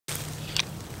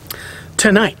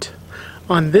Tonight,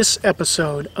 on this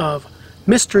episode of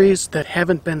Mysteries That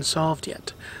Haven't Been Solved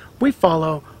Yet, we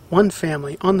follow one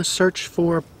family on the search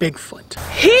for Bigfoot.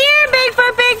 Here,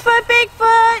 Bigfoot, Bigfoot,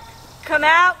 Bigfoot! Come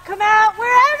out,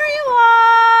 wherever you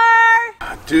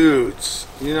are! Dudes,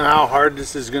 you know how hard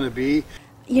this is going to be?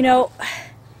 You know,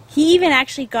 he even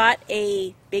actually got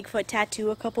a Bigfoot tattoo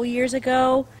a couple years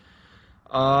ago.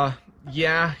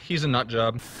 Yeah, he's a nut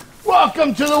job.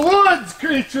 Welcome to the woods,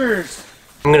 creatures!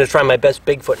 I'm going to try my best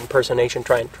Bigfoot impersonation,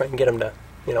 try and get him to,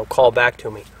 call back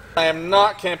to me. I am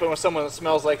not camping with someone that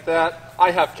smells like that. I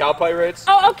have cow pie rates.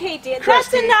 Oh, okay, Dan.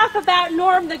 That's enough about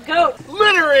Norm the goat.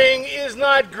 Littering is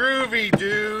not groovy,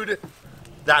 dude.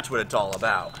 That's what it's all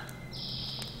about.